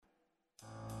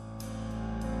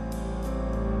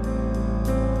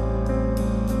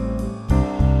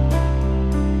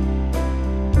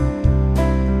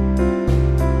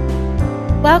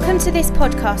Welcome to this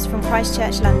podcast from Christ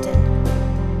Church London.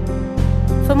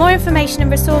 For more information and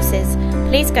resources,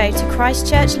 please go to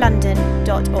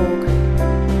christchurchlondon.org.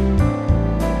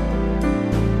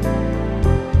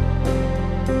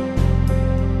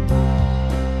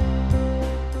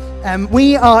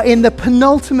 We are in the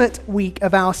penultimate week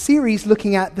of our series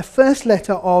looking at the first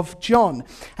letter of John.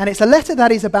 And it's a letter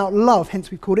that is about love, hence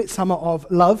we've called it Summer of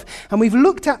Love. And we've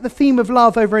looked at the theme of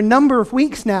love over a number of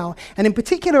weeks now. And in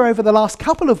particular, over the last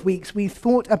couple of weeks, we've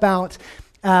thought about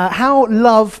how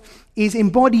love is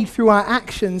embodied through our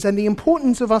actions and the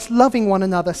importance of us loving one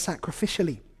another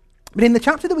sacrificially. But in the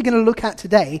chapter that we're going to look at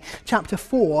today, chapter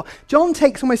 4, John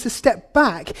takes almost a step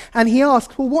back and he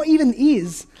asks, well, what even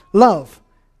is love?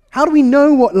 How do we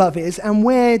know what love is and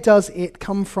where does it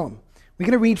come from? We're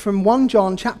going to read from 1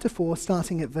 John chapter 4,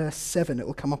 starting at verse 7. It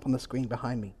will come up on the screen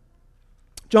behind me.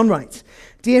 John writes,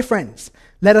 "Dear friends,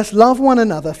 let us love one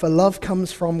another, for love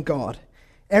comes from God.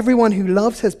 Everyone who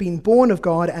loves has been born of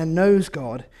God and knows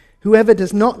God. Whoever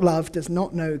does not love does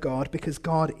not know God, because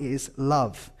God is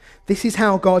love. This is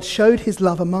how God showed his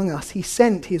love among us. He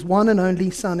sent his one and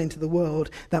only Son into the world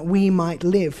that we might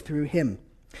live through him.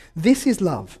 This is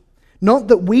love. Not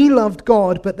that we loved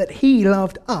God, but that he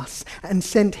loved us and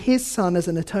sent his Son as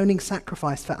an atoning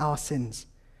sacrifice for our sins.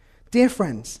 Dear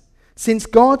friends, since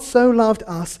God so loved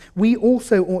us, we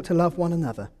also ought to love one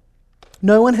another.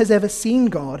 No one has ever seen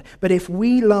God, but if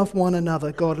we love one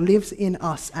another, God lives in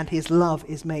us and his love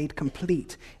is made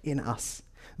complete in us.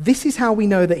 This is how we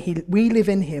know that we live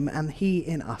in him and he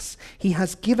in us. He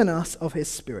has given us of his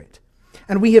Spirit.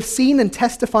 And we have seen and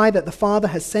testify that the Father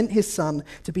has sent his Son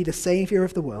to be the Savior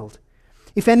of the world.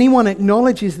 If anyone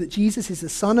acknowledges that Jesus is the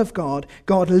Son of God,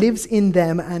 God lives in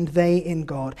them and they in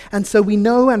God. And so we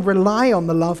know and rely on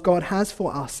the love God has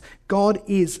for us. God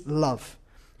is love.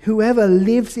 Whoever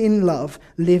lives in love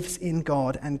lives in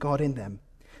God and God in them.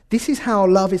 This is how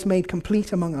love is made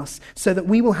complete among us, so that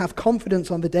we will have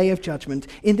confidence on the day of judgment.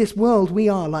 In this world we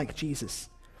are like Jesus.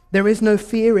 There is no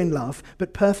fear in love,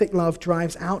 but perfect love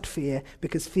drives out fear,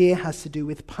 because fear has to do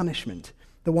with punishment.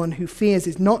 The one who fears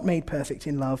is not made perfect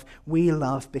in love. We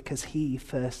love because he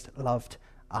first loved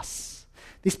us."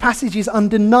 This passage is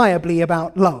undeniably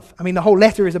about love. I mean, the whole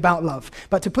letter is about love.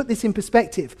 But to put this in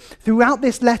perspective, throughout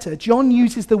this letter, John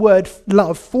uses the word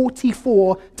love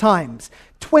 44 times,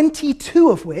 22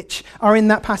 of which are in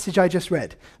that passage I just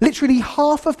read. Literally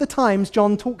half of the times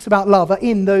John talks about love are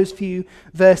in those few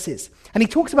verses. And he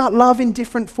talks about love in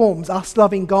different forms, us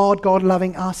loving God, God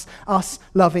loving us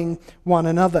loving one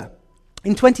another.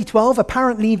 In 2012,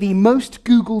 apparently the most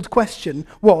Googled question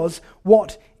was,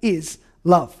 what is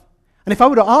love? And if I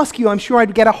were to ask you, I'm sure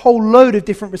I'd get a whole load of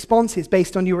different responses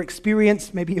based on your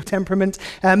experience, maybe your temperament,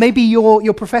 maybe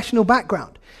your professional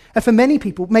background. For many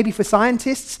people, maybe for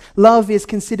scientists, love is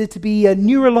considered to be a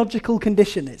neurological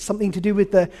condition. It's something to do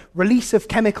with the release of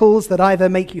chemicals that either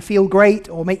make you feel great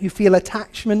or make you feel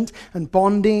attachment and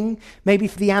bonding. Maybe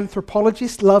for the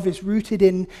anthropologist, love is rooted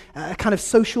in kind of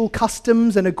social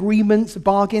customs and agreements,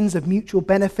 bargains of mutual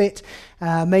benefit.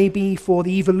 Maybe for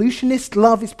the evolutionist,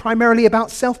 love is primarily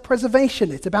about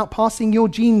self-preservation. It's about passing your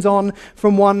genes on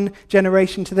from one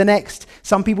generation to the next.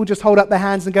 Some people just hold up their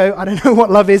hands and go, I don't know what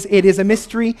love is. It is a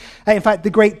mystery. In fact,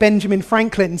 the great Benjamin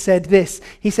Franklin said this.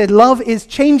 He said, love is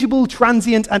changeable,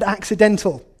 transient, and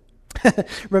accidental.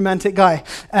 Romantic guy.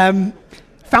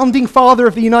 Founding father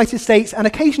of the United States and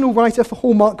occasional writer for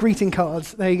Hallmark greeting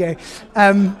cards. There you go.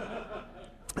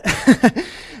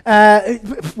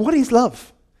 What is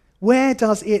love? Where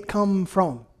does it come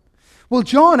from? Well,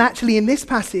 John actually in this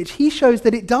passage, he shows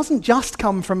that it doesn't just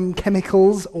come from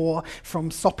chemicals or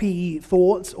from soppy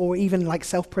thoughts or even like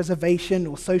self-preservation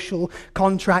or social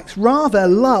contracts. Rather,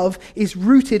 love is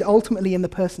rooted ultimately in the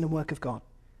person and work of God.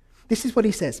 This is what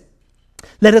he says.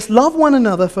 Let us love one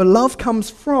another, for love comes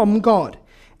from God.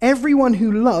 Everyone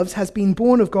who loves has been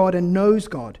born of God and knows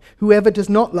God. Whoever does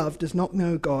not love does not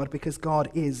know God, because God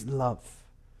is love.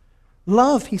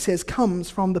 Love, he says, comes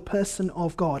from the person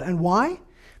of God. And why?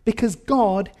 Because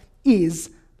God is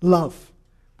love.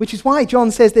 Which is why John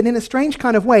says that in a strange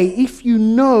kind of way, if you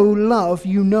know love,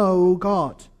 you know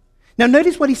God. Now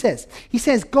notice what he says. He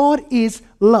says God is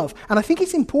love. And I think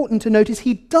it's important to notice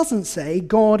he doesn't say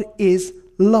God is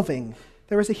loving.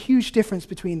 There is a huge difference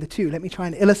between the two. Let me try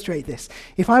and illustrate this.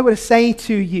 If I were to say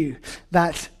to you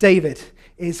that David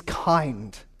is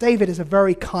kind, David is a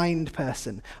very kind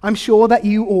person. I'm sure that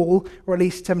you all, or at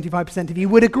least 75% of you,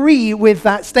 would agree with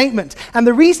that statement. And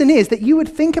the reason is that you would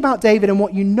think about David and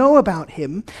what you know about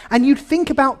him, and you'd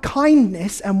think about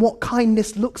kindness and what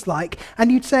kindness looks like,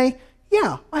 and you'd say,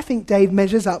 yeah, I think Dave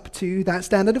measures up to that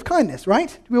standard of kindness, right?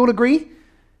 Do we all agree?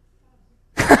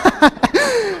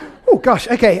 gosh,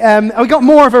 okay. We got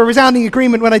more of a resounding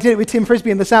agreement when I did it with Tim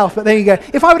Frisbee in the South, but there you go.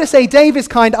 If I were to say Dave is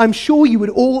kind, I'm sure you would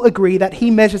all agree that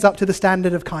he measures up to the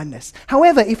standard of kindness.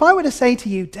 However, if I were to say to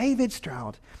you, David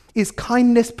Stroud is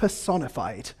kindness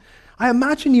personified, I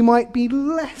imagine you might be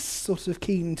less sort of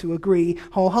keen to agree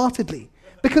wholeheartedly.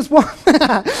 Because what...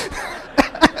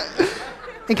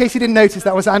 In case you didn't notice,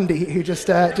 that was Andy who just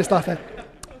laughed there.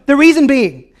 The reason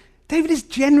being, David is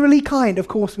generally kind. Of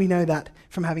course, we know that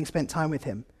from having spent time with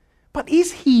him. But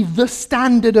is he the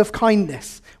standard of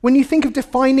kindness? When you think of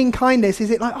defining kindness,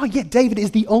 is it like, oh yeah, David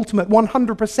is the ultimate,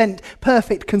 100%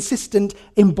 perfect, consistent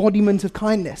embodiment of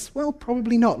kindness? Well,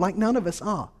 probably not, like none of us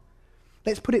are.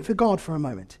 Let's put it for God for a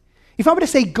moment. If I were to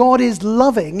say God is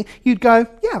loving, you'd go,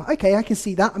 yeah, okay, I can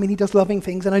see that. I mean, he does loving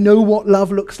things, and I know what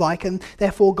love looks like, and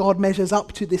therefore God measures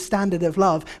up to this standard of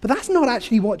love. But that's not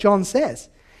actually what John says.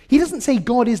 He doesn't say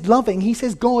God is loving, he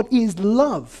says God is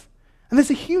love. And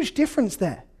there's a huge difference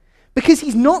there. Because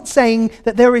he's not saying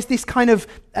that there is this kind of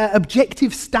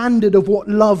objective standard of what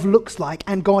love looks like,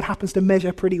 and God happens to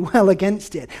measure pretty well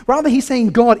against it. Rather, he's saying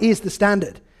God is the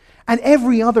standard. And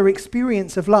every other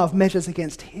experience of love measures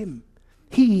against him.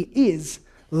 He is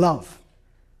love.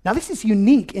 Now, this is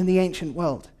unique in the ancient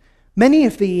world. Many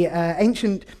of the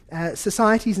ancient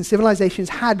societies and civilizations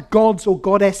had gods or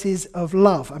goddesses of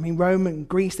love. I mean, Rome and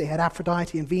Greece, they had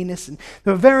Aphrodite and Venus, and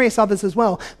there were various others as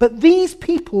well. But these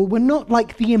people were not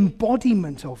like the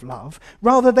embodiment of love.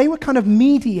 Rather, they were kind of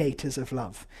mediators of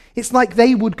love. It's like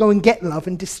they would go and get love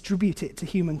and distribute it to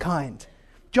humankind.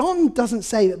 John doesn't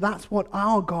say that that's what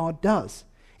our God does.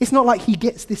 It's not like he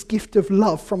gets this gift of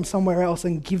love from somewhere else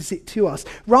and gives it to us.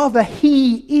 Rather,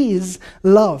 he is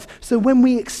love. So when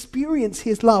we experience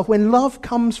his love, when love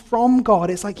comes from God,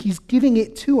 it's like he's giving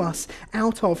it to us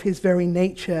out of his very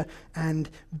nature and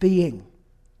being.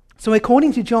 So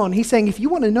according to John, he's saying, if you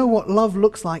want to know what love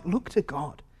looks like, look to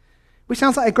God. Which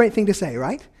sounds like a great thing to say,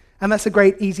 right? And that's a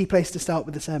great, easy place to start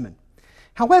with the sermon.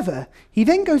 However, he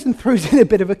then goes and throws in a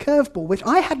bit of a curveball, which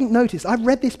I hadn't noticed. I've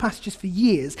read these passages for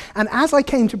years, and as I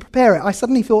came to prepare it, I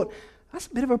suddenly thought, that's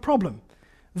a bit of a problem.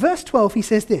 Verse 12, he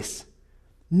says this,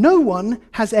 no one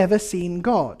has ever seen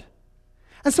God.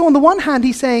 And so on the one hand,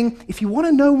 he's saying, if you want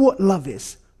to know what love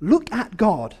is, look at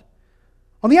God.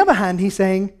 On the other hand, he's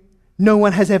saying, no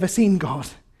one has ever seen God,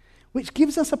 which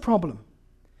gives us a problem.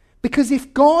 Because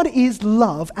if God is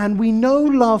love, and we know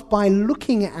love by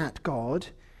looking at God,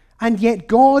 and yet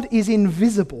God is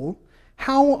invisible,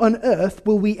 how on earth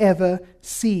will we ever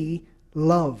see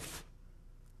love?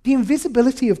 The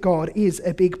invisibility of God is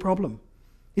a big problem.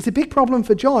 It's a big problem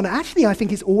for John. Actually, I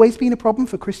think it's always been a problem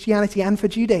for Christianity and for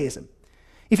Judaism.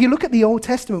 If you look at the Old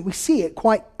Testament, we see it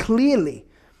quite clearly.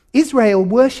 Israel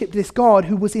worshipped this God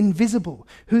who was invisible,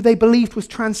 who they believed was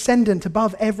transcendent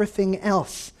above everything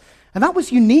else. And that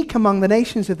was unique among the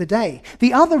nations of the day.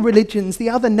 The other religions, the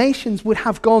other nations would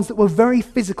have gods that were very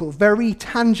physical, very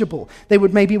tangible. They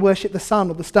would maybe worship the sun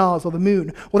or the stars or the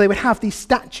moon, or they would have these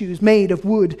statues made of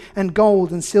wood and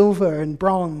gold and silver and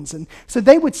bronze. And so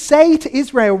they would say to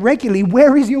Israel regularly,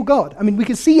 where is your God? I mean, we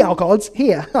can see our gods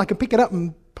here. I can pick it up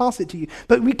and pass it to you.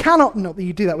 But we cannot, not that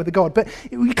you do that with a God, but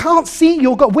we can't see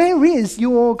your God. Where is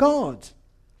your God?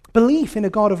 Belief in a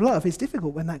God of love is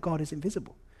difficult when that God is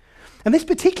invisible. And this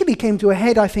particularly came to a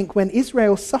head, I think, when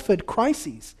Israel suffered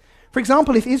crises. For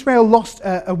example, if Israel lost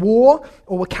a war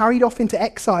or were carried off into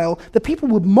exile, the people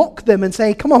would mock them and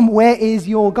say, come on, where is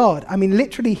your God? I mean,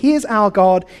 literally, here's our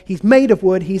God. He's made of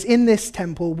wood. He's in this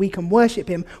temple. We can worship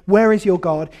him. Where is your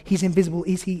God? He's invisible.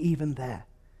 Is he even there?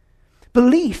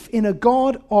 Belief in a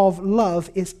God of love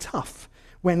is tough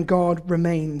when God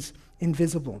remains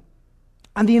invisible.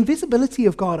 And the invisibility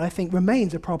of God, I think,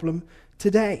 remains a problem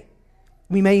today.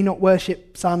 We may not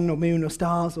worship sun or moon or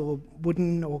stars or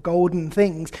wooden or golden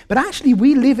things, but actually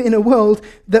we live in a world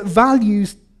that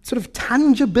values sort of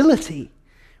tangibility.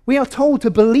 We are told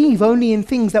to believe only in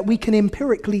things that we can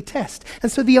empirically test. And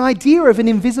so the idea of an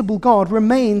invisible God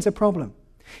remains a problem.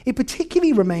 It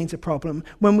particularly remains a problem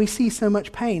when we see so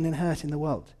much pain and hurt in the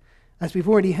world. As we've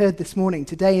already heard this morning,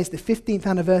 today is the 15th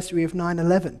anniversary of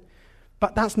 9/11.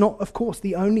 But that's not, of course,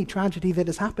 the only tragedy that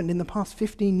has happened in the past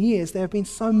 15 years. There have been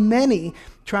so many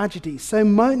tragedies, so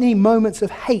many moments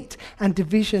of hate and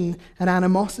division and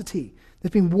animosity. There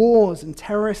have been wars and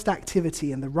terrorist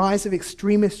activity and the rise of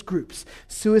extremist groups,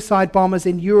 suicide bombers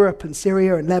in Europe and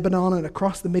Syria and Lebanon and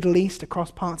across the Middle East, across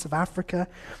parts of Africa,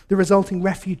 the resulting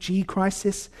refugee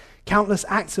crisis, countless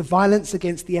acts of violence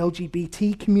against the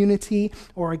LGBT community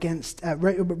or against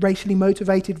racially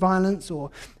motivated violence or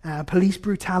police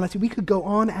brutality. We could go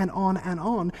on and on and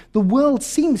on. The world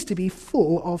seems to be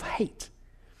full of hate.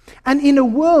 And in a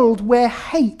world where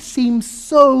hate seems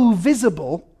so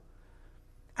visible,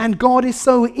 and God is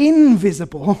so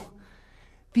invisible,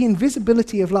 the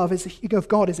invisibility of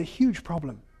God is a huge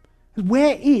problem.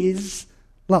 Where is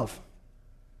love?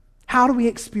 How do we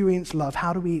experience love?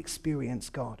 How do we experience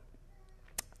God?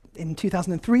 In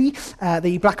 2003,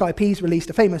 the Black Eyed Peas released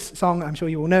a famous song, I'm sure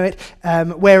you all know it,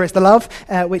 Where is the Love,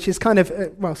 which is kind of,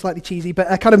 slightly cheesy,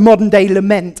 but a kind of modern-day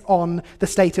lament on the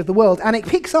state of the world. And it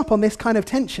picks up on this kind of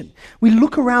tension. We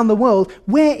look around the world,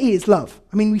 where is love?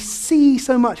 I mean, we see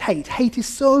so much hate. Hate is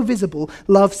so visible,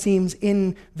 love seems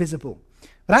invisible.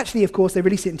 But actually, of course, they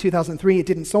released it in 2003. It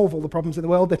didn't solve all the problems in the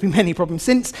world. There have been many problems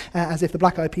since, as if the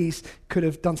Black Eyed Peas could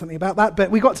have done something about that.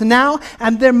 But we got to now,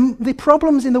 and the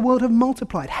problems in the world have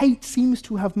multiplied. Hate seems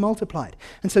to have multiplied.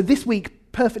 And so this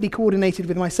week, perfectly coordinated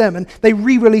with my sermon, they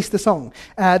re-released the song.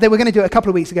 They were going to do it a couple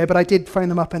of weeks ago, but I did phone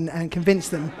them up and convince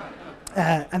them.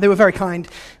 And they were very kind.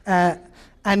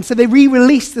 And so they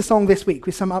re-released the song this week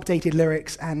with some updated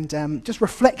lyrics and just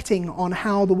reflecting on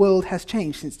how the world has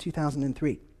changed since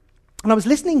 2003. And I was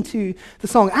listening to the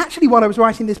song, actually while I was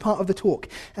writing this part of the talk,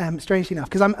 strangely enough,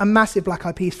 because I'm a massive Black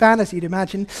Eyed Peas fan, as you'd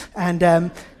imagine, and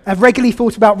I've regularly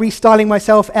thought about restyling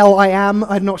myself L.I.am.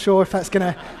 I'm not sure if that's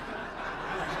going to...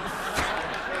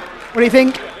 What do you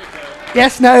think?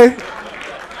 Yes, no?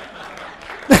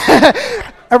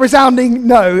 A resounding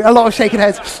no, a lot of shaking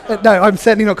heads. No, I'm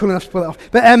certainly not cool enough to pull it off.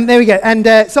 But there we go.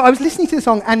 And so I was listening to the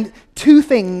song, and two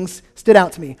things stood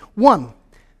out to me. One,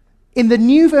 in the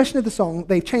new version of the song,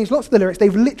 they've changed lots of the lyrics.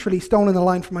 They've literally stolen a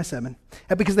line from my sermon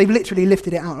because they've literally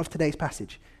lifted it out of today's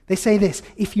passage. They say this: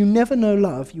 if you never know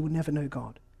love, you will never know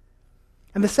God.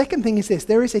 And the second thing is this: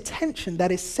 there is a tension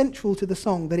that is central to the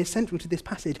song, that is central to this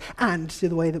passage and to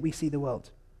the way that we see the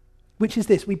world, which is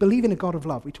this: we believe in a God of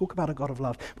love. We talk about a God of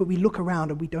love, but we look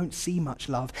around and we don't see much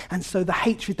love. And so the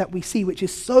hatred that we see, which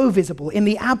is so visible in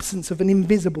the absence of an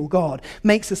invisible God,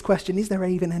 makes us question, is there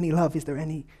even any love? Is there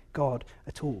any God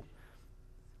at all?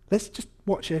 Let's just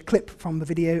watch a clip from the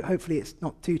video. Hopefully it's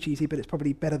not too cheesy, but it's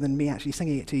probably better than me actually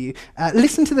singing it to you.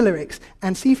 Listen to the lyrics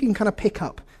and see if you can kind of pick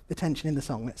up the tension in the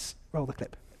song. Let's roll the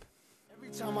clip. Every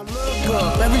time I look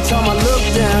up, every time I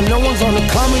look down, no one's on the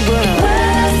common ground.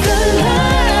 Where's the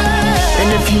love? And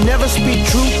if you never speak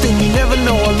truth, then you never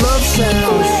know what love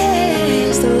sounds.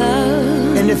 Where's the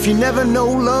love? And if you never know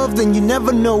love, then you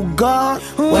never know God.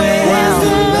 Where's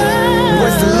the love?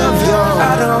 Where's the love, y'all?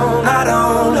 I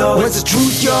don't know. Where's the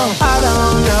truth, y'all? I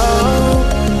don't know.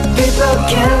 People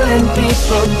killing,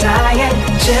 people dying,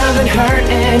 children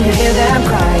hurting, you hear them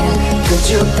crying. Could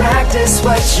you practice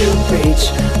what you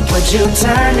preach? Would you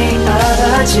turn the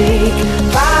other cheek?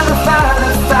 Father,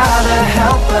 Father, Father,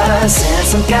 help us. Send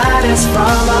some guidance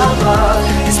from above.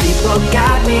 'Cause people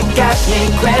got me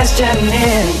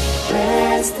questioning.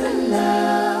 Where's the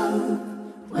love?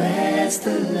 Where's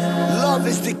the love? Love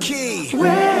is the key.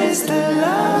 Where's the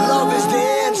love? Love is the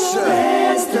answer.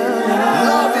 Where's the love?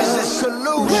 Love is the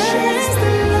solution. Where's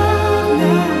the love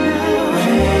now?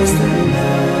 Where's the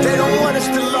love? They don't want us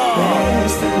to love.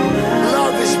 Where's the love?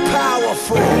 Love is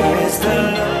powerful. Where's the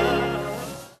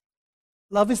love?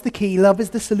 Love is the key, love is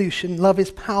the solution, love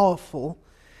is powerful.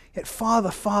 Yet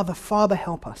Father, Father, Father,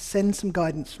 help us. Send some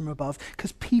guidance from above.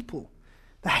 Because people,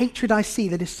 the hatred I see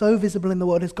that is so visible in the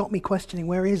world has got me questioning,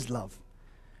 where is love?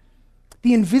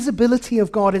 The invisibility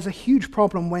of God is a huge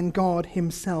problem when God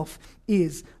himself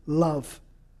is love.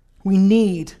 We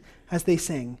need, as they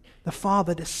sing, the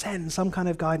Father to send some kind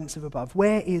of guidance from above.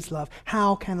 Where is love?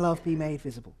 How can love be made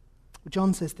visible? Well,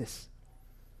 John says this: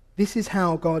 this is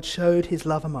how God showed his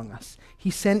love among us.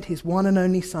 He sent his one and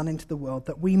only Son into the world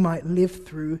that we might live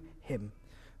through him.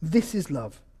 This is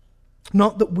love.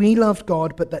 Not that we loved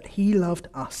God, but that he loved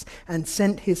us and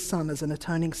sent his Son as an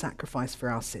atoning sacrifice for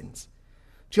our sins.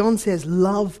 John says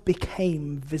love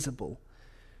became visible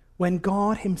when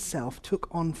God himself took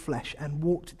on flesh and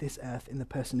walked this earth in the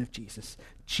person of Jesus.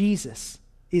 Jesus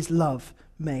is love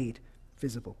made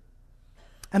visible.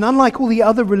 And unlike all the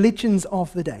other religions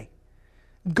of the day,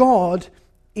 God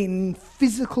in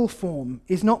physical form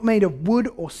is not made of wood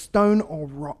or stone or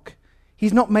rock.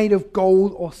 He's not made of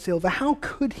gold or silver. How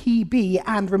could he be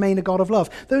and remain a God of love?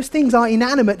 Those things are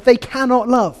inanimate. They cannot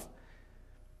love.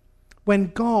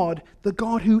 When God, the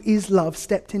God who is love,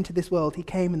 stepped into this world, he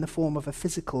came in the form of a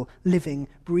physical, living,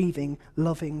 breathing,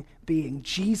 loving being.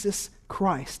 Jesus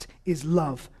Christ is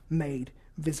love made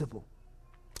visible.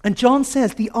 And John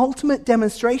says the ultimate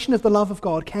demonstration of the love of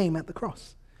God came at the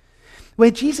cross. where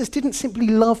Jesus didn't simply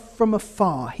love from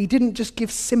afar. He didn't just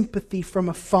give sympathy from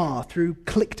afar through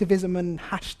clicktivism and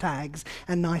hashtags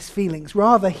and nice feelings.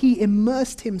 Rather, he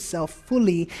immersed himself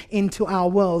fully into our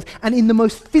world, and in the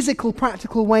most physical,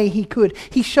 practical way he could,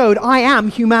 he showed, I am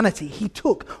humanity. He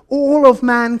took all of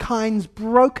mankind's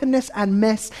brokenness and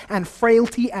mess and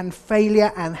frailty and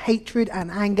failure and hatred and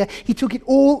anger. He took it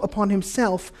all upon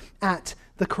himself at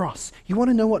the cross. You want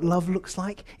to know what love looks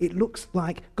like? It looks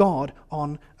like God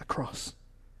on a cross.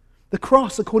 The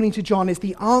cross, according to John, is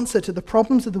the answer to the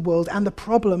problems of the world and the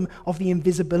problem of the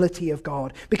invisibility of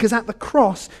God. Because at the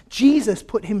cross, Jesus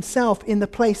put himself in the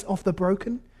place of the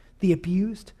broken, the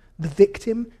abused, the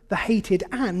victim, the hated,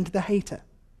 and the hater.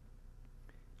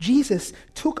 Jesus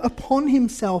took upon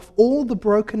himself all the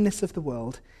brokenness of the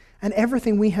world and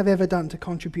everything we have ever done to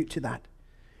contribute to that.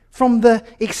 From the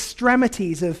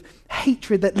extremities of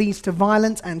hatred that leads to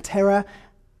violence and terror,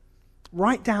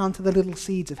 right down to the little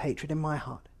seeds of hatred in my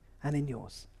heart and in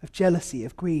yours, of jealousy,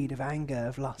 of greed, of anger,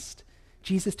 of lust.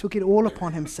 Jesus took it all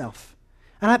upon himself.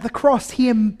 And at the cross, he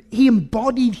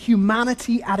embodied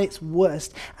humanity at its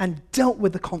worst and dealt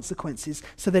with the consequences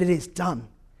so that it is done.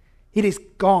 It is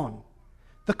gone.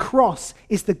 The cross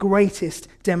is the greatest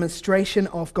demonstration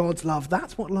of God's love.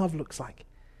 That's what love looks like.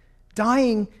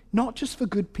 Dying not just for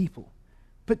good people,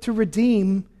 but to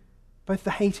redeem both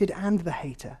the hated and the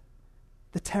hater,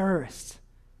 the terrorist,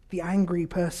 the angry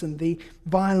person, the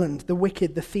violent, the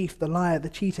wicked, the thief, the liar, the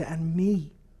cheater, and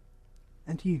me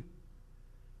and you.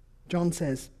 John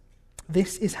says,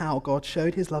 this is how God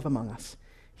showed his love among us.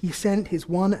 He sent his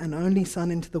one and only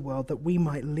Son into the world that we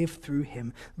might live through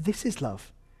him. This is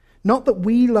love. Not that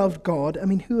we loved God. I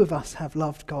mean, who of us have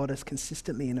loved God as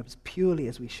consistently and as purely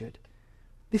as we should?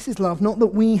 This is love, not that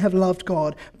we have loved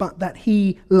God, but that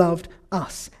he loved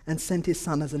us and sent his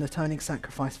Son as an atoning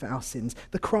sacrifice for our sins.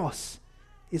 The cross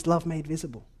is love made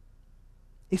visible.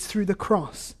 It's through the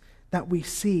cross that we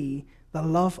see the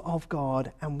love of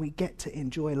God and we get to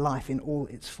enjoy life in all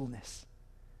its fullness.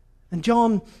 And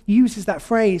John uses that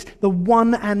phrase, the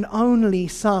one and only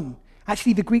Son.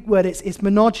 Actually, the Greek word is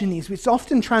monogenes, which is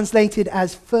often translated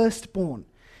as firstborn.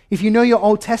 If you know your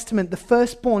Old Testament, the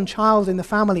firstborn child in the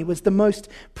family was the most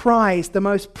prized, the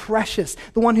most precious,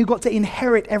 the one who got to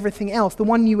inherit everything else, the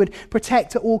one you would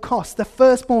protect at all costs. The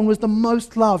firstborn was the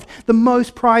most loved, the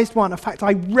most prized one. In fact,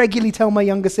 I regularly tell my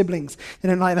younger siblings, they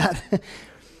don't like that.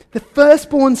 The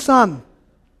firstborn son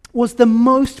was the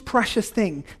most precious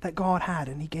thing that God had,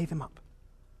 and he gave him up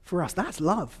for us. That's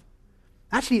love.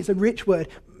 Actually, it's a rich word.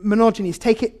 Monogenes,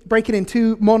 break it in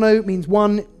two. Mono means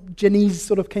one. Genes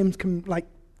sort of comes like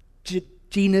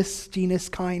genus,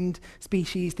 kind,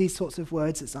 species, these sorts of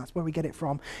words. That's where we get it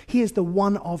from. He is the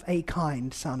one of a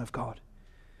kind Son of God.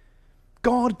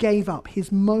 God gave up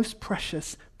his most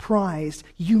precious, prized,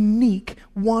 unique,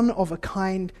 one of a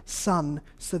kind Son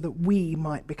so that we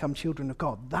might become children of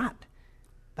God. That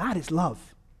is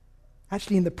love.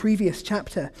 Actually, in the previous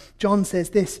chapter, John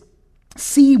says this,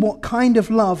 see what kind of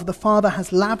love the Father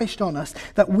has lavished on us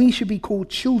that we should be called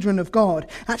children of God.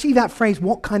 Actually, that phrase,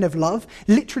 what kind of love,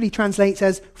 literally translates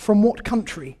as from what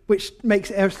country, which makes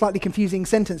it a slightly confusing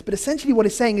sentence. But essentially what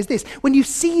it's saying is this, when you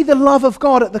see the love of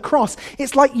God at the cross,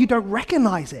 it's like you don't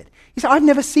recognize it. You say, I've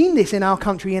never seen this in our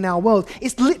country, in our world.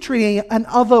 It's literally an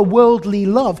otherworldly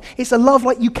love. It's a love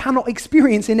like you cannot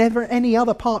experience in any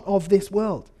other part of this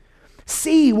world.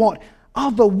 See what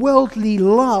otherworldly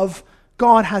love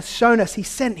God has shown us. He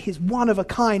sent his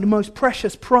one-of-a-kind, most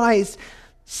precious, prized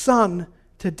Son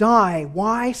to die.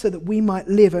 Why? So that we might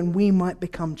live and we might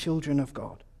become children of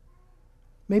God.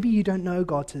 Maybe you don't know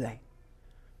God today.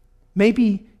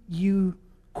 Maybe you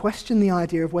question the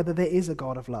idea of whether there is a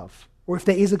God of love. Or if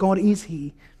there is a God, is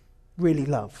he really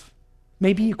love?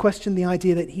 Maybe you question the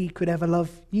idea that he could ever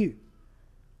love you.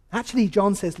 Actually,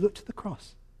 John says, look to the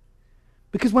cross.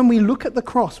 Because when we look at the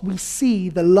cross, we see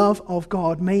the love of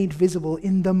God made visible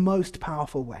in the most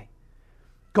powerful way.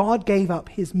 God gave up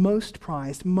his most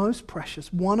prized, most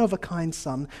precious, one-of-a-kind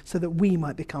Son so that we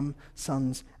might become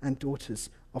sons and daughters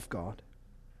of God.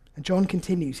 And John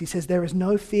continues, he says, there is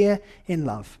no fear in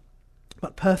love,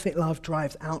 but perfect love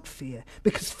drives out fear,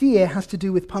 because fear has to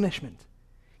do with punishment.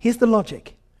 Here's the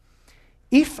logic.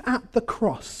 If at the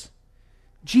cross,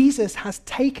 Jesus has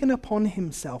taken upon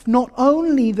himself not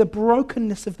only the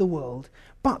brokenness of the world,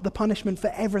 but the punishment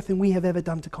for everything we have ever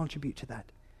done to contribute to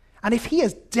that. And if he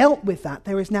has dealt with that,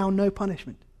 there is now no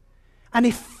punishment. And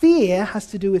if fear has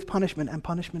to do with punishment and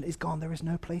punishment is gone, there is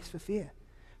no place for fear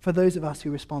for those of us who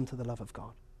respond to the love of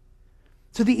God.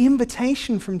 So the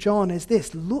invitation from John is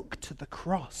this: look to the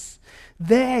cross.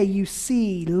 There you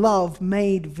see love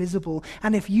made visible.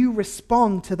 And if you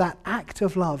respond to that act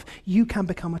of love, you can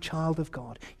become a child of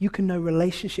God. You can know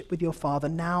relationship with your Father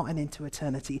now and into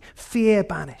eternity. Fear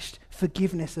banished,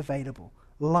 forgiveness available,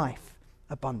 life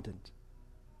abundant.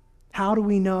 How do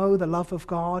we know the love of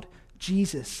God?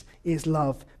 Jesus is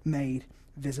love made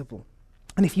visible.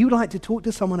 And if you'd like to talk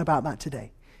to someone about that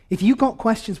today, if you've got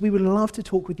questions, we would love to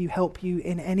talk with you, help you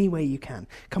in any way you can.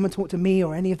 Come and talk to me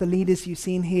or any of the leaders you've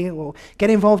seen here, or get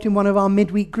involved in one of our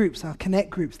midweek groups, our Connect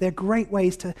groups. They're great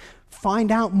ways to find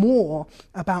out more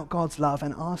about God's love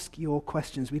and ask your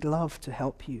questions. We'd love to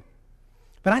help you.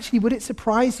 But actually, would it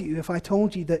surprise you if I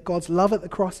told you that God's love at the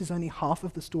cross is only half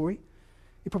of the story?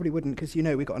 You probably wouldn't, because you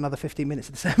know we've got another 15 minutes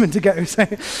of the sermon to go, so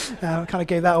I kind of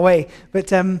gave that away.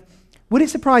 But would it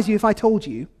surprise you if I told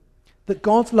you that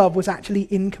God's love was actually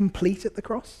incomplete at the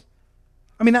cross?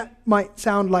 I mean, that might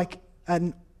sound like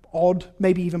an odd,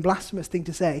 maybe even blasphemous thing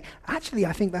to say. Actually,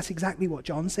 I think that's exactly what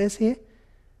John says here,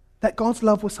 that God's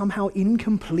love was somehow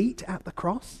incomplete at the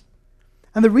cross.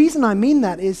 And the reason I mean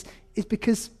that is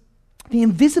because the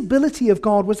invisibility of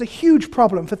God was a huge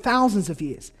problem for thousands of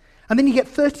years. And then you get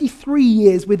 33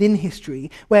 years within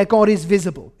history where God is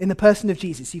visible in the person of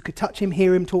Jesus. You could touch him,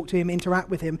 hear him, talk to him, interact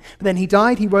with him. But then he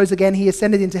died, he rose again, he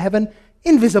ascended into heaven,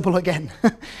 invisible again.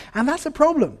 And that's a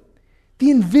problem.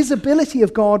 The invisibility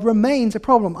of God remains a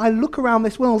problem. I look around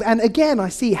this world and again I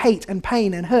see hate and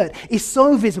pain and hurt is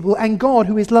so visible, and God,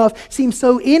 who is love, seems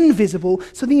so invisible.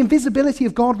 So the invisibility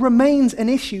of God remains an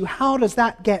issue. How does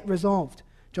that get resolved?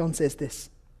 John says this: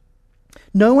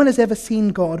 no one has ever seen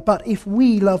God, but if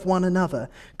we love one another,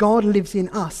 God lives in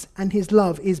us and his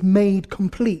love is made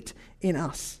complete in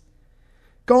us.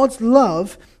 God's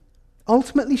love,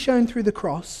 ultimately shown through the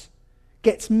cross,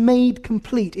 gets made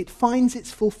complete. It finds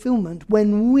its fulfillment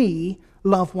when we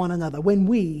love one another, when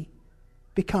we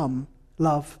become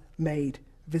love made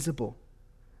visible.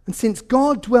 And since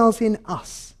God dwells in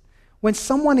us, when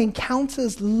someone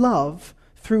encounters love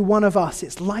through one of us,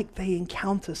 it's like they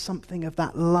encounter something of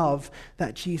that love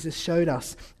that Jesus showed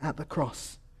us at the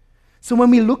cross. So when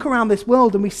we look around this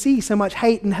world and we see so much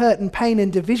hate and hurt and pain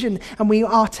and division, and we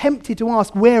are tempted to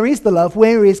ask, where is the love?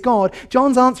 Where is God?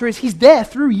 John's answer is, he's there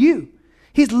through you.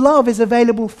 His love is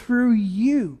available through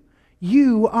you.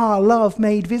 You are love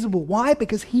made visible. Why?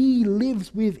 Because he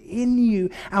lives within you.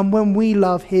 And when we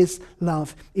love, his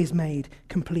love is made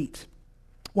complete.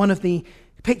 One of the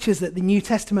pictures that the New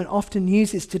Testament often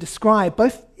uses to describe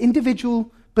both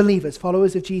individual believers,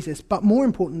 followers of Jesus, but more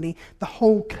importantly, the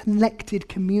whole connected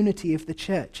community of the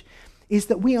church, is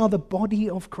that we are the body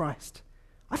of Christ.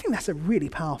 I think that's a really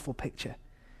powerful picture,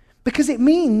 because it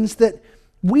means that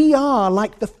we are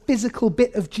like the physical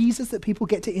bit of Jesus that people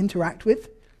get to interact with.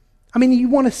 I mean, you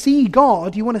want to see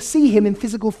God, you want to see him in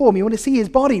physical form, you want to see his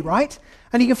body, right?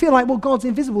 And you can feel like, well, God's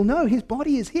invisible. No, his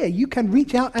body is here. You can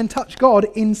reach out and touch God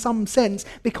in some sense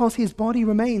because his body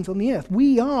remains on the earth.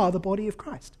 We are the body of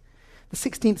Christ. The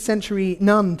 16th century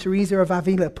nun, Teresa of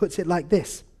Avila, puts it like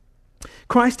this: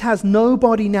 Christ has no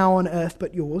body now on earth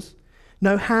but yours,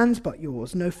 no hands but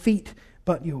yours, no feet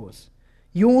but yours.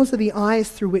 Yours are the eyes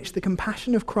through which the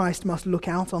compassion of Christ must look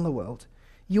out on the world.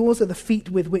 Yours are the feet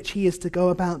with which he is to go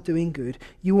about doing good.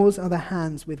 Yours are the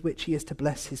hands with which he is to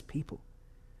bless his people.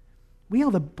 We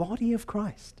are the body of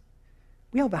Christ.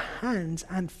 We are the hands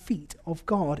and feet of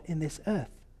God in this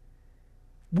earth.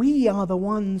 We are the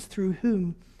ones through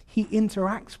whom he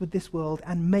interacts with this world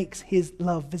and makes his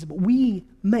love visible. We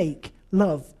make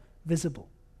love visible.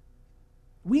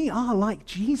 We are like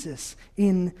Jesus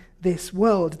in this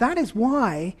world. That is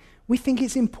why we think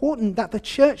it's important that the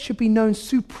church should be known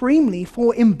supremely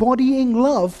for embodying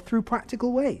love through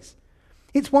practical ways.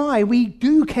 It's why we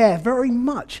do care very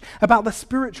much about the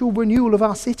spiritual renewal of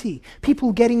our city,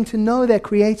 people getting to know their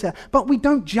Creator. But we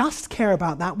don't just care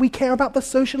about that. We care about the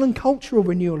social and cultural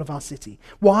renewal of our city.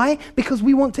 Why? Because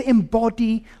we want to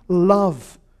embody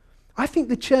love. I think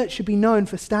the church should be known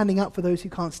for standing up for those who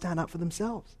can't stand up for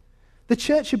themselves. The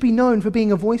church should be known for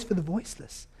being a voice for the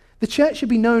voiceless. The church should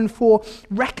be known for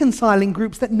reconciling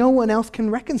groups that no one else can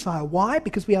reconcile. Why?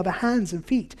 Because we are the hands and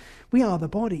feet. We are the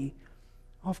body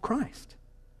of Christ.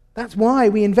 That's why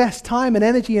we invest time and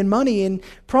energy and money in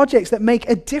projects that make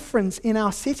a difference in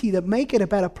our city, that make it a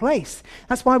better place.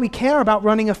 That's why we care about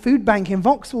running a food bank in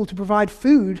Vauxhall to provide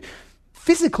food,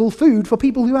 physical food, for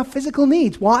people who have physical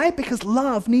needs. Why? Because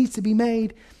love needs to be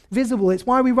made visible. It's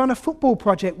why we run a football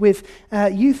project with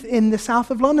youth in the south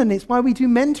of London. It's why we do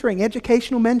mentoring,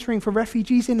 educational mentoring for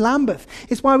refugees in Lambeth.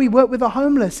 It's why we work with the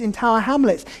homeless in Tower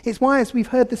Hamlets. It's why, as we've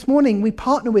heard this morning, we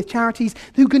partner with charities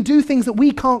who can do things that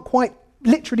we can't quite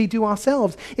literally do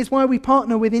ourselves. It's why we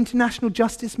partner with International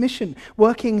Justice Mission,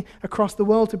 working across the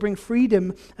world to bring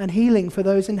freedom and healing for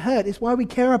those in hurt. It's why we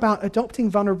care about adopting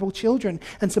vulnerable children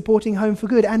and supporting Home for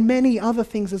Good and many other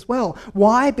things as well.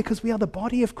 Why? Because we are the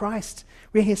body of Christ.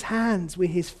 We're his hands, we're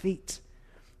his feet.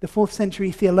 The 4th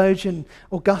century theologian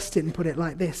Augustine put it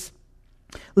like this: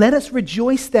 "Let us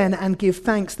rejoice then and give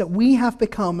thanks that we have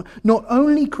become not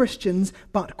only Christians,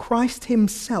 but Christ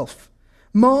himself.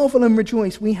 Marvel and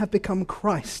rejoice, we have become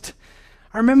Christ."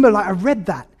 I remember, I read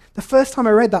that. The first time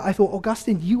I read that, I thought,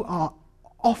 Augustine, you are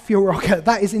off your rocker.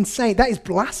 That is insane. That is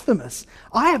blasphemous.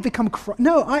 I have become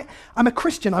I'm a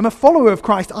Christian. I'm a follower of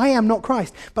Christ. I am not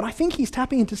Christ. But I think he's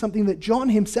tapping into something that John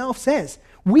himself says.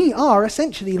 We are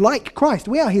essentially like Christ.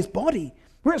 We are his body.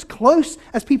 We're as close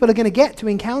as people are going to get to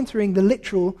encountering the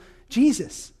literal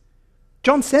Jesus.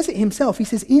 John says it himself. He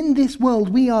says, in this world,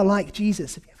 we are like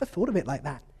Jesus. Have you ever thought of it like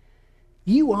that?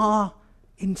 You are,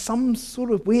 in some sort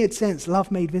of weird sense,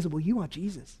 love made visible. You are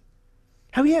Jesus.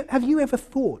 Have you ever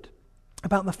thought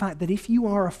about the fact that if you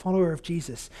are a follower of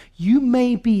Jesus, you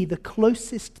may be the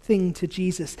closest thing to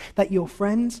Jesus that your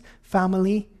friends,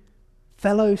 family,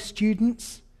 fellow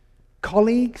students,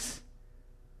 colleagues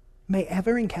may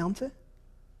ever encounter?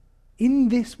 In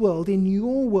this world, in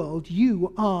your world,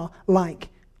 you are like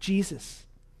Jesus.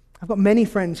 I've got many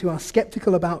friends who are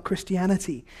skeptical about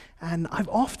Christianity, and I've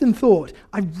often thought,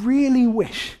 I really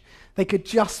wish they could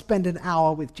just spend an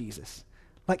hour with Jesus.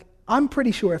 I'm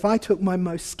pretty sure if I took my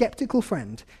most skeptical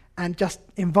friend and just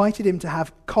invited him to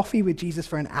have coffee with Jesus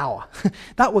for an hour,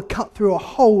 that would cut through a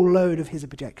whole load of his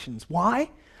objections.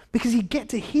 Why? Because he'd get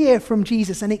to hear from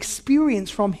Jesus and experience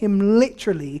from him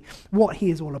literally what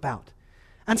he is all about.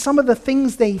 And some of the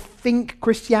things they think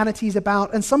Christianity is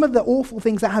about, and some of the awful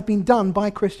things that have been done by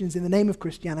Christians in the name of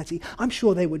Christianity, I'm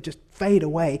sure they would just fade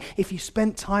away if you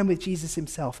spent time with Jesus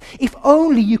himself. If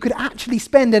only you could actually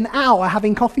spend an hour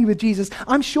having coffee with Jesus,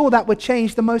 I'm sure that would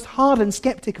change the most hardened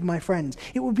skeptic of my friends.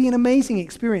 It would be an amazing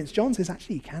experience. John says,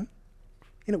 actually you can,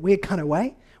 in a weird kind of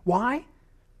way. Why?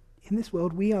 In this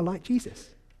world, we are like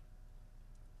Jesus.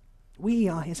 We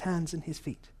are his hands and his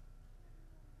feet.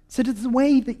 So does the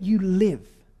way that you live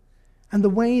and the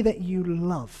way that you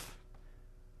love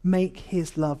make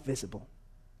his love visible?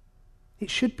 It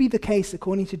should be the case,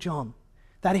 according to John,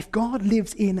 that if God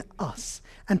lives in us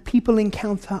and people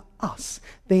encounter us,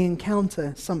 they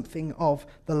encounter something of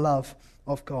the love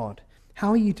of God. How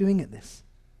are you doing at this?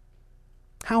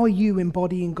 How are you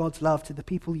embodying God's love to the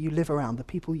people you live around, the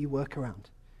people you work around?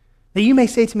 Now you may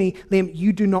say to me, Liam,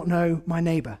 you do not know my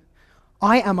neighbor.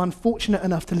 I am unfortunate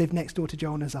enough to live next door to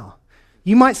Joel Nazar.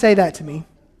 You might say that to me,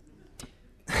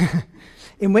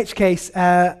 in which case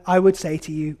I would say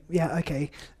to you, yeah,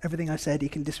 okay, everything I said, you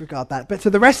can disregard that. But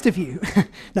to the rest of you,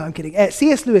 no, I'm kidding.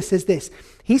 C.S. Lewis says this.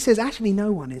 He says, actually,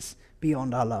 no one is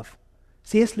beyond our love.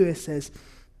 C.S. Lewis says,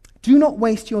 do not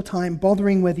waste your time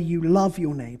bothering whether you love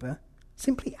your neighbor.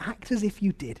 Simply act as if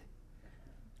you did.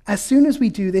 As soon as we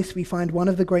do this, we find one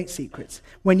of the great secrets.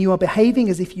 When you are behaving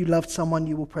as if you loved someone,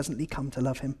 you will presently come to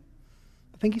love him.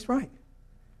 I think he's right.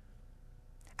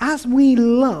 As we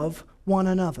love one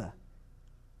another,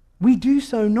 we do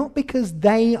so not because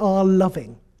they are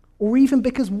loving, or even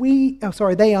because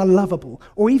they are lovable,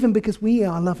 or even because we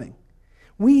are loving.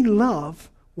 We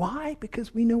love, why?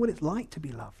 Because we know what it's like to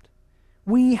be loved.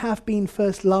 We have been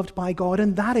first loved by God,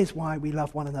 and that is why we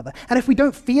love one another. And if we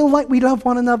don't feel like we love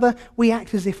one another, we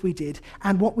act as if we did.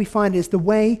 And what we find is the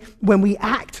way, when we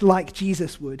act like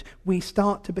Jesus would, we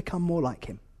start to become more like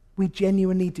him. We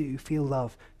genuinely do feel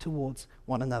love towards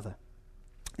one another.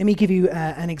 Let me give you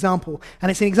an example, and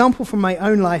it's an example from my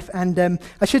own life, and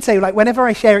I should say, whenever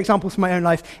I share examples from my own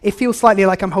life, it feels slightly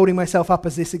like I'm holding myself up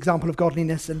as this example of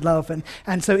godliness and love,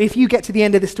 and so if you get to the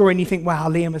end of the story and you think, wow,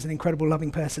 Liam is an incredible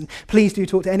loving person, please do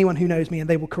talk to anyone who knows me, and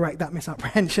they will correct that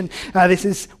misapprehension. This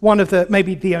is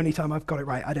maybe the only time I've got it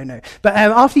right, I don't know. But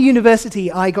after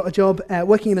university, I got a job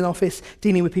working in an office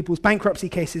dealing with people's bankruptcy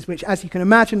cases, which, as you can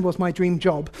imagine, was my dream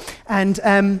job,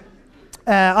 and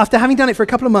after having done it for a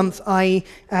couple of months, I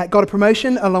got a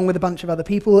promotion along with a bunch of other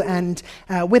people, and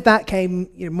with that came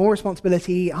more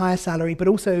responsibility, higher salary, but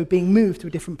also being moved to a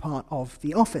different part of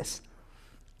the office.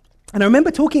 And I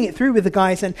remember talking it through with the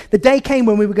guys, and the day came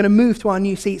when we were going to move to our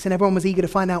new seats, and everyone was eager to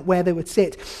find out where they would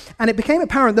sit. And it became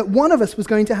apparent that one of us was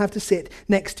going to have to sit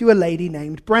next to a lady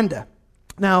named Brenda.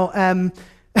 Now,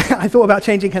 I thought about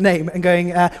changing her name and going,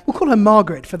 we'll call her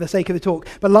Margaret for the sake of the talk.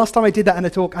 But last time I did that in a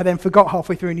talk, I then forgot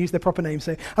halfway through and used their proper name.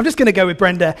 So I'm just going to go with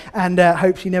Brenda and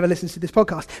hope she never listens to this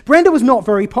podcast. Brenda was not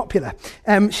very popular.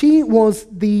 She was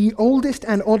the oldest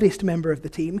and oddest member of the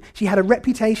team. She had a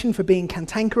reputation for being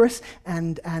cantankerous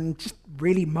and just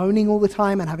really moaning all the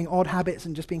time and having odd habits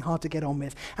and just being hard to get on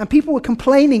with. And people were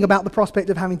complaining about the prospect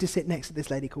of having to sit next to this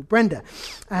lady called Brenda.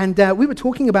 And we were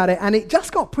talking about it, and it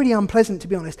just got pretty unpleasant, to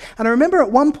be honest. And I remember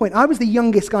at one point, I was the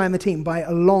youngest guy on the team by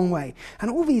a long way, and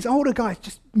all these older guys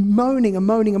just moaning and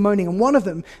moaning and moaning. And one of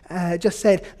them just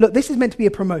said, look, this is meant to be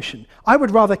a promotion. I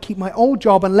would rather keep my old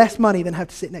job and less money than have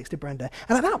to sit next to Brenda.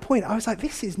 And at that point, I was like,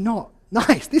 this is not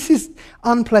nice. This is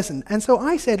unpleasant. And so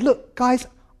I said, look, guys,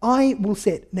 I will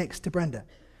sit next to Brenda.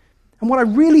 And what I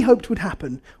really hoped would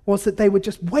happen was that they would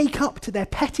just wake up to their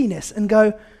pettiness and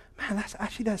go, man,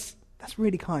 that's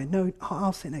really kind. No,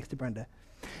 I'll sit next to Brenda.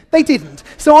 They didn't.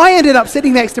 So I ended up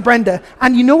sitting next to Brenda.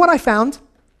 And you know what I found?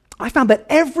 I found that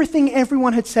everything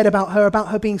everyone had said about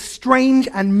her being strange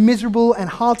and miserable and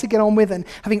hard to get on with and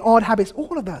having odd habits,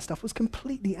 all of that stuff was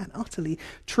completely and utterly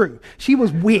true. She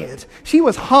was weird. She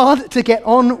was hard to get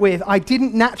on with. I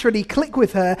didn't naturally click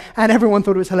with her, and everyone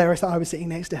thought it was hilarious that I was sitting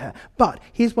next to her. But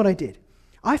here's what I did.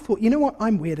 I thought, you know what?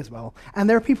 I'm weird as well. And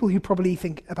there are people who probably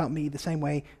think about me the same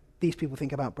way these people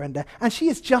think about Brenda. And she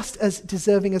is just as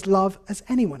deserving as love as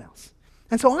anyone else.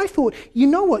 And so I thought, you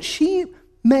know what? She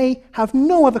may have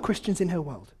no other Christians in her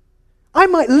world. I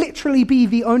might literally be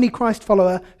the only Christ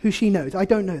follower who she knows. I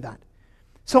don't know that.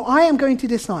 So I am going to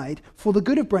decide, for the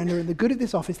good of Brenda and the good of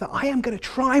this office, that I am going to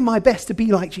try my best to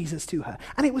be like Jesus to her.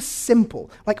 And it was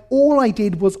simple. Like, all I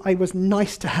did was I was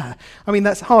nice to her. I mean,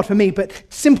 that's hard for me, but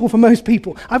simple for most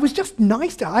people. I was just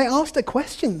nice to her. I asked her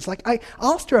questions. Like, I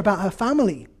asked her about her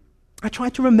family. I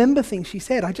tried to remember things she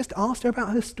said. I just asked her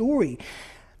about her story.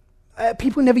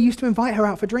 People never used to invite her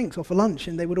out for drinks or for lunch,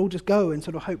 and they would all just go and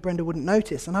sort of hope Brenda wouldn't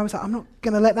notice. And I was like, I'm not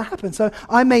going to let that happen. So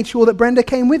I made sure that Brenda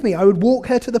came with me. I would walk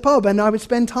her to the pub, and I would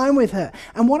spend time with her.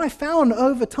 And what I found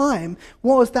over time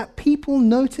was that people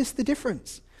noticed the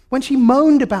difference. When she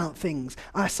moaned about things,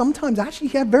 sometimes actually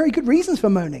she had very good reasons for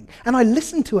moaning. And I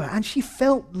listened to her, and she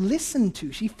felt listened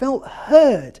to. She felt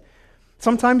heard.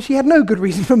 Sometimes she had no good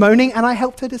reason for moaning, and I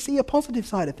helped her to see a positive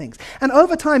side of things. And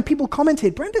over time, people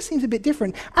commented, Brenda seems a bit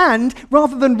different. And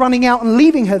rather than running out and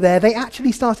leaving her there, they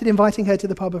actually started inviting her to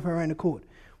the pub of her own accord,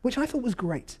 which I thought was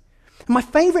great. And my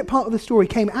favorite part of the story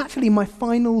came actually my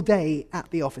final day at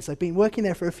the office. I've been working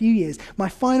there for a few years. My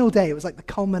final day, it was like the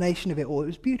culmination of it all. It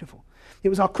was beautiful. It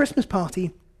was our Christmas party,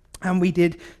 and we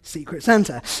did Secret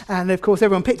Santa. And of course,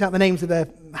 everyone picked out the names of the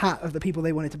hat of the people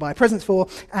they wanted to buy presents for.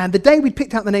 And the day we'd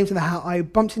picked out the names of the hat, I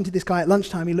bumped into this guy at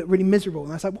lunchtime. He looked really miserable.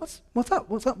 And I was like, what's up?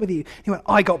 What's up with you? He went,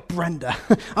 I got Brenda.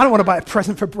 I don't want to buy a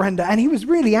present for Brenda. And he was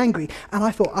really angry. And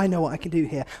I thought, I know what I can do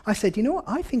here. I said, you know what?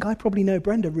 I think I probably know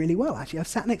Brenda really well, actually. I've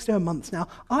sat next to her months now.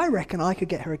 I reckon I could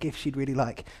get her a gift she'd really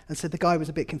like. And so the guy was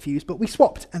a bit confused, but we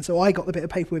swapped. And so I got the bit of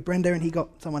paper with Brenda, and he got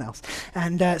someone else.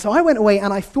 And so I went away,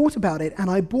 and I thought about it, and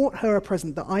I bought her a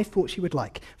present that I thought she would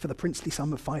like for the princely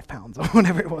sum of £5 or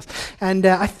whatever it was. And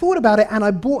I thought about it, and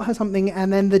I bought her something,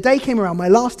 and then the day came around, my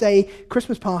last day,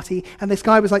 Christmas party, and this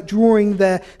guy was like drawing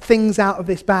the things out of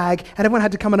this bag, and everyone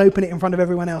had to come and open it in front of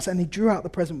everyone else, and he drew out the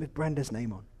present with Brenda's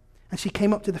name on. And she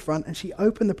came up to the front, and she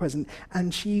opened the present,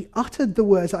 and she uttered the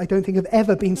words that I don't think have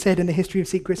ever been said in the history of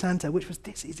Secret Santa, which was,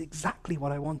 this is exactly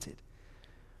what I wanted.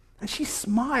 And she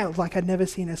smiled like I'd never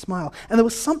seen her smile. And there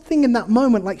was something in that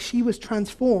moment like she was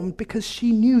transformed because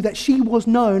she knew that she was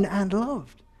known and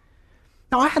loved.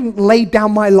 Now, I hadn't laid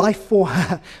down my life for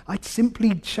her. I'd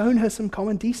simply shown her some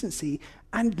common decency,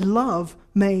 and love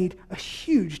made a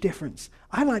huge difference.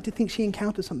 I like to think she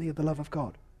encountered something of the love of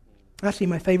God. Actually,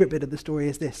 my favorite bit of the story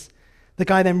is this. The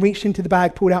guy then reached into the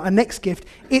bag, pulled out a next gift.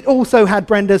 It also had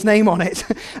Brenda's name on it.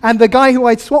 And the guy who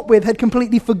I'd swapped with had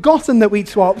completely forgotten that we'd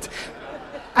swapped.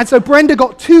 And so Brenda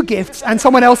got 2 gifts, and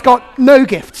someone else got no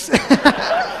gifts.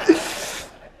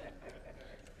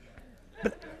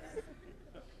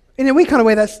 In a weird kind of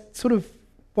way, that's sort of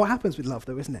what happens with love,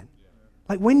 though, isn't it?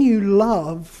 Like, when you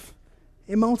love,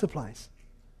 it multiplies.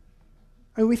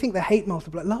 I mean, we think that hate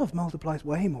multiplies. Love multiplies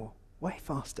way more, way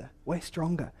faster, way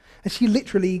stronger. And she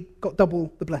literally got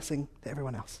double the blessing to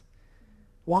everyone else.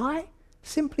 Why?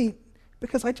 Simply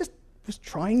because I just was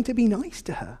trying to be nice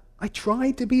to her. I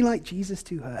tried to be like Jesus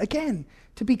to her. Again,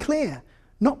 to be clear,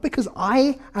 not because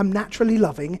I am naturally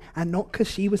loving and not because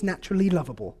she was naturally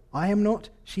lovable. I am not,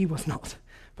 she was not.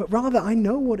 But rather, I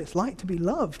know what it's like to be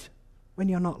loved when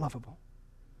you're not lovable,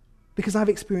 because I've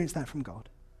experienced that from God.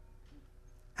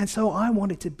 And so I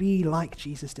wanted to be like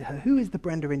Jesus to her. Who is the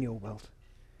Brenda in your world?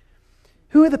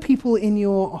 Who are the people in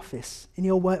your office, in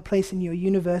your workplace, in your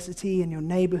university, in your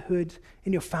neighborhood,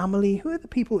 in your family? Who are the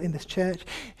people in this church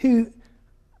who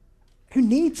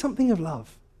need something of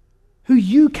love, who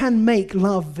you can make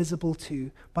love visible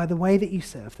to by the way that you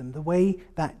serve them, the way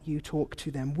that you talk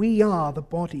to them? We are the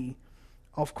body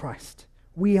of Christ.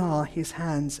 We are his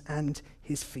hands and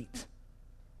his feet.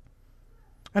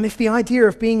 And if the idea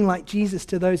of being like Jesus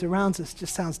to those around us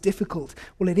just sounds difficult,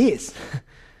 well, it is.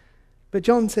 But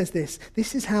John says this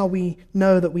is how we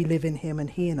know that we live in him and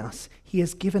he in us. He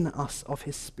has given us of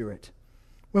his Spirit.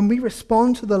 When we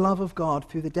respond to the love of God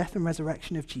through the death and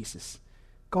resurrection of Jesus,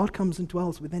 God comes and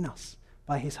dwells within us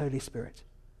by his Holy Spirit.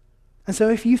 And so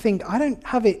if you think, I don't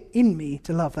have it in me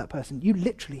to love that person, you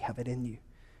literally have it in you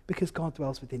because God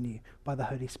dwells within you by the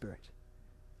Holy Spirit.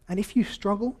 And if you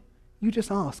struggle, you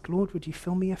just ask, Lord, would you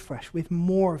fill me afresh with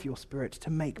more of your Spirit to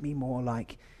make me more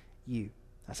like you?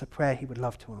 That's a prayer he would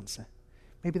love to answer.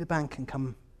 Maybe the band can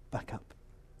come back up.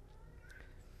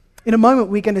 In a moment,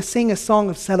 we're going to sing a song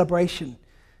of celebration,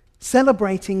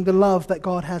 celebrating the love that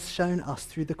God has shown us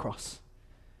through the cross.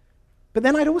 But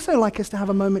then I'd also like us to have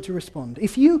a moment to respond.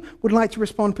 If you would like to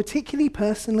respond particularly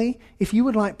personally, if you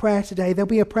would like prayer today, there'll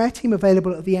be a prayer team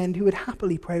available at the end who would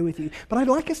happily pray with you. But I'd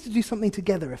like us to do something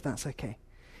together, if that's okay.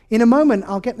 In a moment,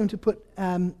 I'll get them to put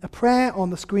a prayer on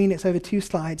the screen. It's over 2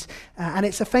 slides. And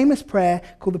it's a famous prayer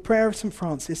called the Prayer of St.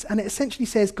 Francis. And it essentially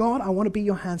says, God, I want to be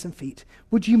your hands and feet.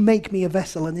 Would you make me a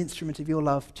vessel, an instrument of your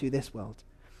love to this world?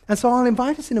 And so I'll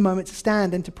invite us in a moment to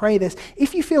stand and to pray this.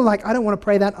 If you feel like, I don't want to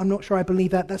pray that, I'm not sure I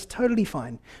believe that, that's totally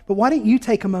fine. But why don't you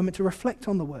take a moment to reflect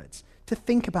on the words, to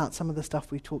think about some of the stuff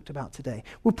we've talked about today.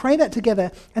 We'll pray that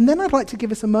together. And then I'd like to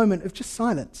give us a moment of just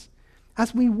silence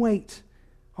as we wait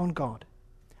on God.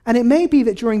 And it may be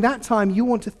that during that time you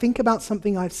want to think about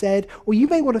something I've said, or you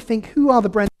may want to think, who are the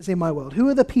Brendas in my world? Who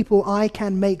are the people I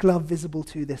can make love visible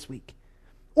to this week?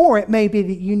 Or it may be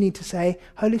that you need to say,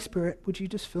 Holy Spirit, would you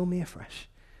just fill me afresh?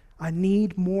 I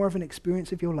need more of an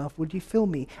experience of your love. Would you fill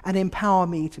me and empower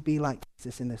me to be like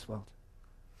Jesus in this world?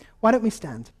 Why don't we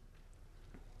stand?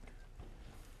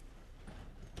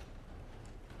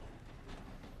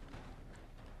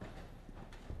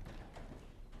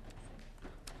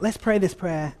 Let's pray this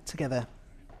prayer together.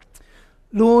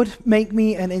 Lord, make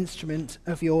me an instrument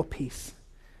of your peace.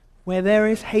 Where there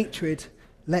is hatred,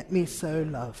 let me sow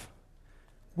love.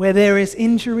 Where there is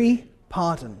injury,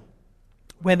 pardon.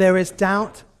 Where there is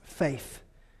doubt, faith.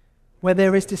 Where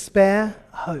there is despair,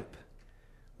 hope.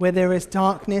 Where there is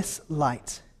darkness,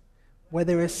 light. Where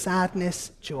there is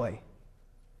sadness, joy.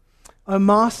 O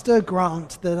Master,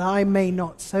 grant that I may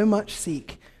not so much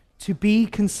seek to be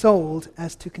consoled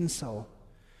as to console,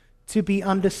 to be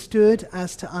understood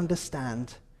as to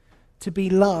understand, to be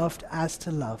loved as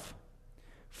to love.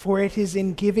 For it is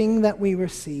in giving that we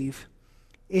receive,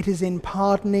 it is in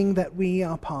pardoning that we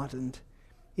are pardoned,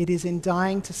 it is in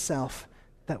dying to self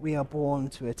that we are born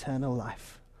to eternal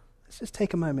life. Let's just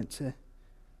take a moment to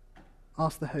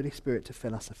ask the Holy Spirit to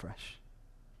fill us afresh.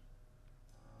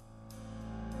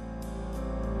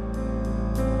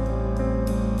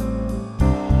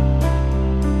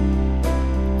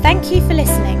 Thank you for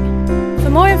listening. For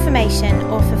more information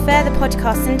or for further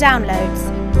podcasts and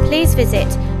downloads, please visit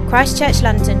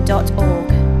christchurchlondon.org.